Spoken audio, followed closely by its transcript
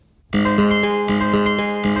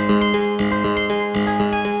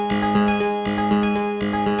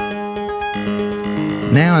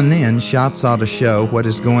and then, shots ought to show what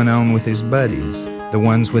is going on with his buddies, the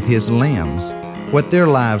ones with his limbs, what their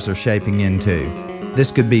lives are shaping into.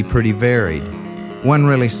 This could be pretty varied. One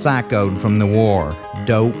really psychoed from the war,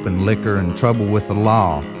 dope and liquor and trouble with the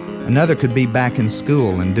law. Another could be back in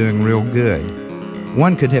school and doing real good.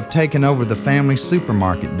 One could have taken over the family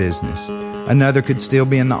supermarket business. Another could still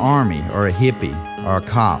be in the army, or a hippie, or a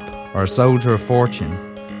cop, or a soldier of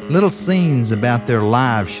fortune. Little scenes about their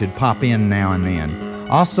lives should pop in now and then.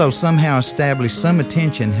 Also somehow establish some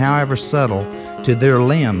attention, however subtle, to their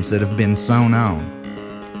limbs that have been sewn on.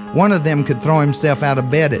 One of them could throw himself out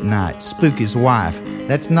of bed at night, spook his wife.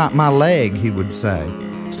 "That's not my leg," he would say.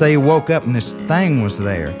 Say he woke up and this thing was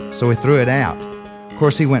there, so he threw it out. Of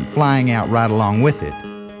course, he went flying out right along with it.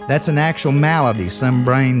 That's an actual malady some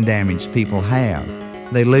brain-damaged people have.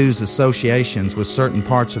 They lose associations with certain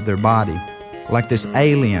parts of their body. Like this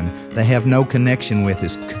alien they have no connection with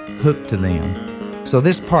is hooked to them. So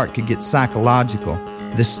this part could get psychological,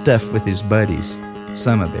 this stuff with his buddies.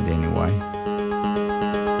 Some of it, anyway.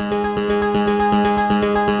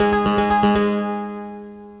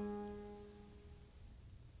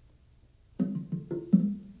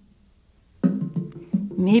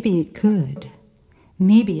 Maybe it could.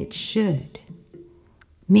 Maybe it should.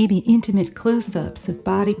 Maybe intimate close-ups of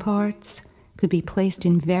body parts could be placed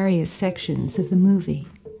in various sections of the movie.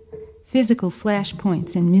 Physical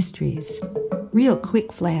flashpoints and mysteries. Real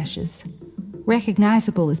quick flashes.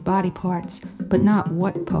 Recognizable as body parts, but not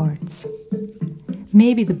what parts.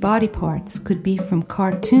 Maybe the body parts could be from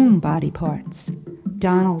cartoon body parts.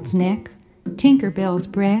 Donald's neck, Tinkerbell's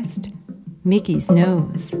breast, Mickey's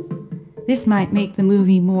nose. This might make the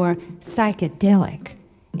movie more psychedelic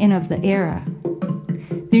and of the era.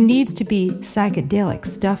 There needs to be psychedelic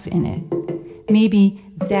stuff in it. Maybe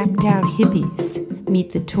zapped out hippies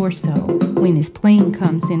meet the torso when his plane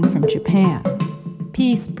comes in from Japan.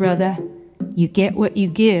 Peace, brother. You get what you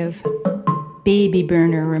give. Baby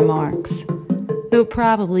burner remarks. Though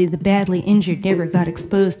probably the badly injured never got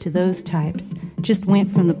exposed to those types, just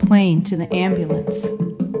went from the plane to the ambulance.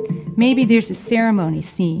 Maybe there's a ceremony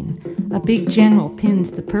scene. A big general pins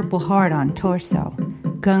the Purple Heart on torso.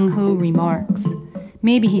 Gung-ho remarks.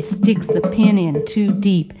 Maybe he sticks the pin in too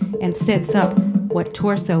deep and sets up what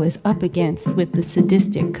torso is up against with the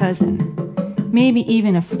sadistic cousin. Maybe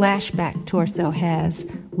even a flashback torso has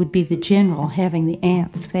would be the general having the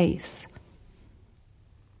aunt's face.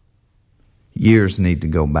 Years need to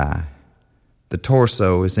go by. The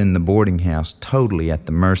torso is in the boarding house totally at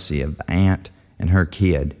the mercy of the aunt and her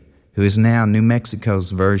kid, who is now New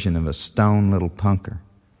Mexico's version of a stone little punker.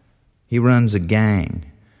 He runs a gang,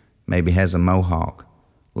 maybe has a mohawk,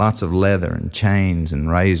 lots of leather and chains and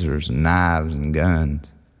razors and knives and guns.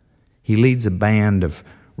 He leads a band of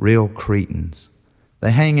real cretins.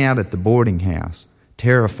 They hang out at the boarding house,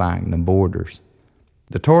 terrifying the boarders.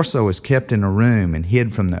 The torso is kept in a room and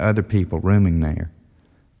hid from the other people rooming there.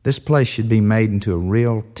 This place should be made into a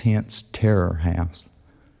real tense terror house.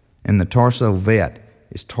 And the torso vet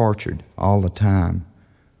is tortured all the time.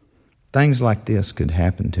 Things like this could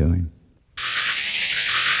happen to him.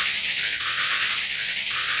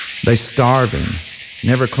 They starve him,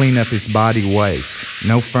 never clean up his body waste,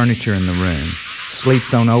 no furniture in the room,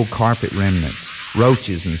 sleeps on old carpet remnants,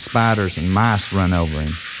 roaches and spiders and mice run over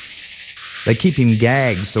him. They keep him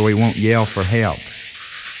gagged so he won't yell for help.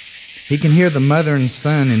 He can hear the mother and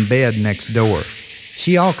son in bed next door.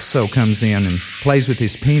 She also comes in and plays with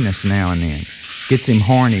his penis now and then, gets him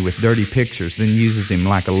horny with dirty pictures, then uses him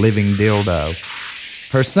like a living dildo.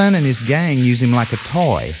 Her son and his gang use him like a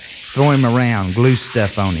toy, throw him around, glue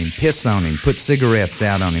stuff on him, piss on him, put cigarettes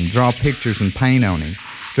out on him, draw pictures and paint on him,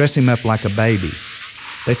 dress him up like a baby.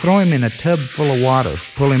 They throw him in a tub full of water,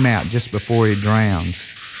 pull him out just before he drowns.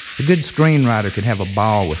 A good screenwriter could have a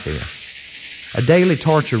ball with this. A daily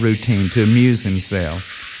torture routine to amuse themselves,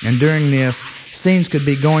 and during this, scenes could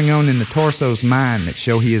be going on in the torso's mind that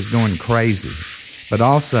show he is going crazy, but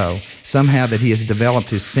also somehow that he has developed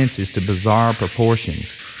his senses to bizarre proportions.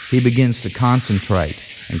 He begins to concentrate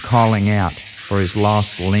and calling out for his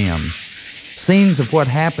lost limbs. Scenes of what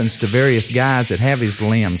happens to various guys that have his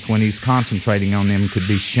limbs when he's concentrating on them could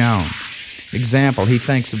be shown. Example, he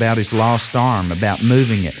thinks about his lost arm, about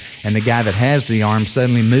moving it, and the guy that has the arm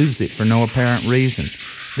suddenly moves it for no apparent reason.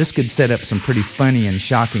 This could set up some pretty funny and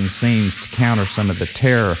shocking scenes to counter some of the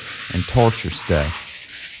terror and torture stuff.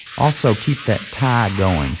 Also keep that tie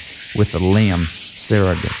going with the limb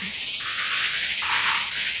surrogates.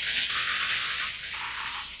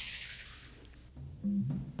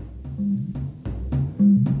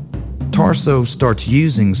 Torso starts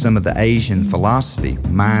using some of the Asian philosophy,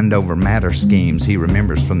 mind over matter schemes he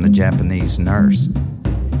remembers from the Japanese nurse.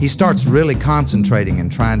 He starts really concentrating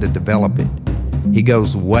and trying to develop it. He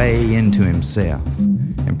goes way into himself,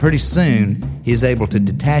 and pretty soon he is able to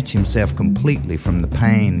detach himself completely from the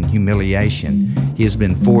pain and humiliation he has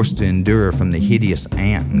been forced to endure from the hideous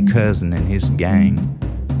aunt and cousin and his gang.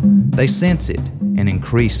 They sense it and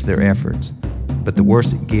increase their efforts, but the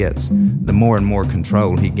worse it gets, the more and more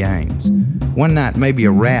control he gains. One night, maybe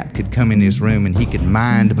a rat could come in his room and he could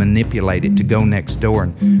mind manipulate it to go next door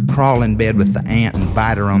and crawl in bed with the aunt and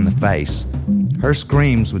bite her on the face. Her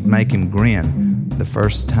screams would make him grin the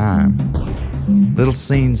first time. Little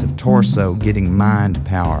scenes of torso getting mind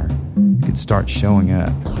power could start showing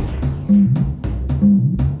up.